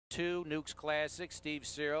2, Nukes Classic, Steve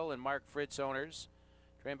Cyril and Mark Fritz owners.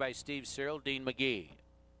 Trained by Steve Cyril, Dean McGee.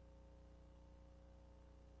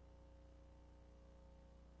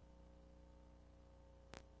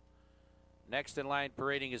 Next in line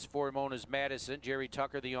parading is 4 Mona's Madison. Jerry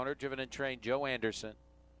Tucker, the owner, driven and trained Joe Anderson.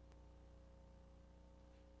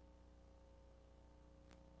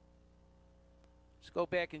 Let's go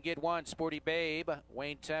back and get 1. Sporty Babe,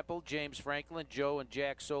 Wayne Temple, James Franklin, Joe and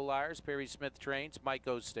Jack Solars, Perry Smith trains, Mike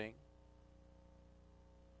Osting.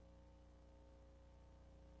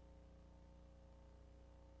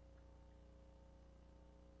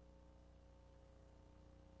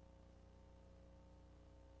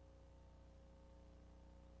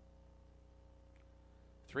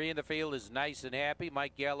 Three in the field is Nice and Happy.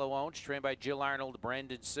 Mike Gallo owns, trained by Jill Arnold,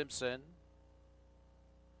 Brandon Simpson.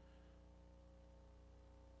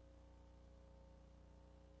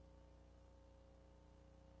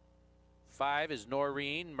 Five is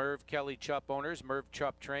Noreen, Merv Kelly Chupp owners. Merv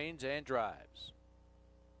Chupp trains and drives.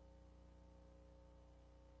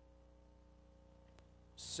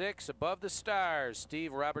 6 Above the Stars,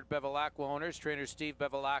 Steve Robert Bevilacqua owners. Trainer Steve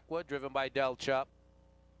Bevilacqua, driven by Del Chupp.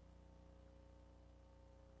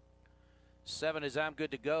 7 is I'm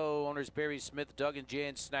Good to Go. Owners Perry Smith, Doug and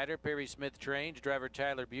Jan Snyder. Perry Smith trains. Driver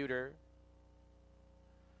Tyler Buter.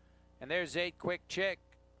 And there's 8 Quick Chick.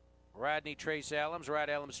 Rodney Trace Allums. Rod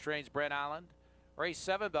Allums trains Brent Holland. Race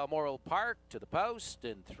 7, Balmoral Park to the post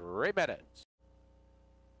in 3 minutes.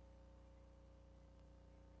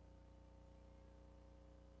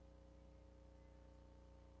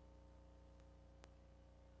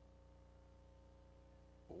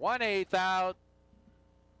 One-eighth out.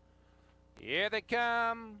 Here they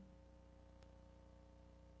come.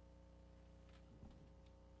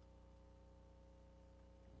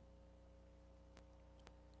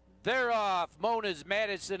 They're off. Mona's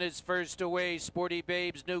Madison is first away. Sporty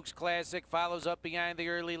Babes Nukes Classic follows up behind the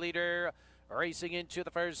early leader. Racing into the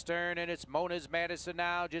first turn, and it's Mona's Madison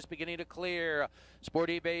now, just beginning to clear.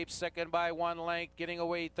 Sporty Babes second by 1 length. Getting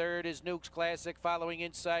away third is Nukes Classic, following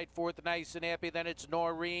inside fourth, Nice and Happy. Then it's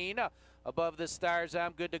Noreen. Above the Stars,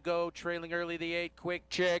 I'm Good to Go. Trailing early the 8, Quick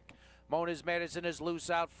Chick. Mona's Madison is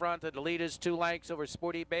loose out front, and the lead is 2 lengths over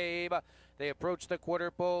Sporty Babe. They approach the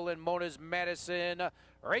quarter pole, and Mona's Madison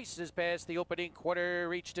races past the opening quarter,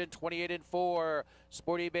 reached in 28 and 4.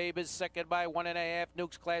 Sporty Babe is second by 1.5.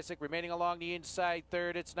 Nukes Classic remaining along the inside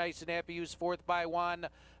third. It's Nice and Happy, who's fourth by 1.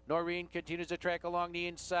 Noreen continues to track along the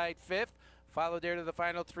inside fifth. Followed there to the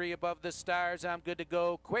final 3 Above the Stars. I'm Good to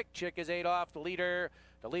Go. Quick Chick is 8 off the leader.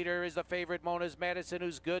 The leader is the favorite Mona's Madison,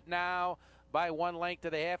 who's good now by 1 length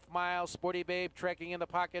to the half mile. Sporty Babe tracking in the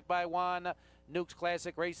pocket by 1. Nukes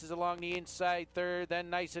Classic races along the inside third,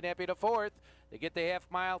 then Nice and Happy to fourth. They get the half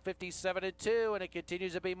mile, 57 and 2, and it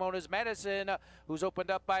continues to be Mona's Madison, who's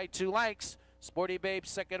opened up by 2 lengths. Sporty Babe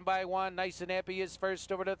second by 1. Nice and Happy is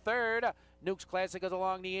first over to third. Nukes Classic is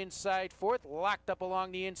along the inside fourth. Locked up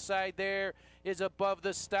along the inside there is Above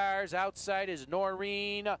the Stars. Outside is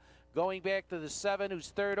Noreen. Going back to the 7,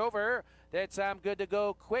 who's third over. That's I'm Good to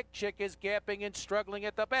Go. Quick Chick is gapping and struggling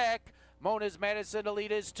at the back. Mona's Madison, the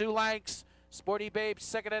lead is 2 lengths. Sporty Babe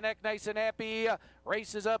second and neck, Nice and Happy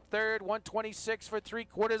races up third, 126 for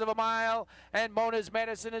 3/4 of a mile, and Mona's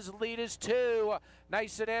Madison, his lead is 2.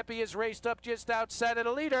 Nice and Happy is raced up just outside of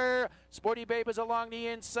the leader. Sporty Babe is along the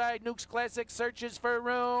inside. Nukes Classic searches for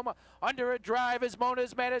room. Under a drive is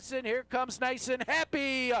Mona's Madison. Here comes Nice and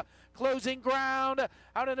Happy. Closing ground.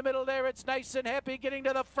 Out in the middle there, it's Nice and Happy getting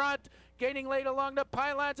to the front. Gaining late along the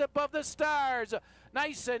pylons, Above the Stars.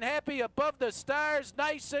 Nice and Happy, Above the Stars.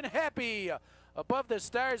 Nice and Happy. Above the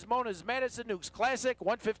Stars, Mona's Madison, Nukes Classic,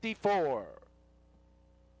 154.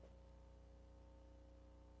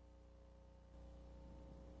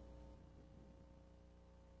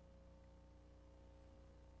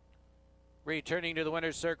 Returning to the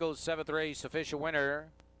winner's circle, 7th race, official winner.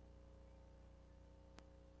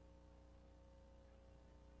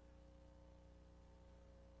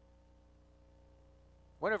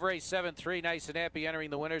 Winner of race 7-3, Nice and Happy,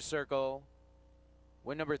 entering the winner's circle.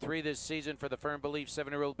 Win number 3 this season for the Firm Belief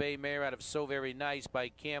 7-year-old bay mare out of So Very Nice by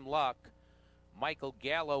Cam Luck. Michael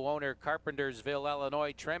Gallo, owner, Carpentersville,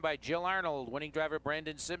 Illinois. Trained by Jill Arnold. Winning driver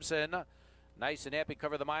Brandon Simpson. Nice and Happy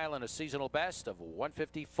cover the mile in a seasonal best of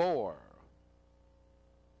 154.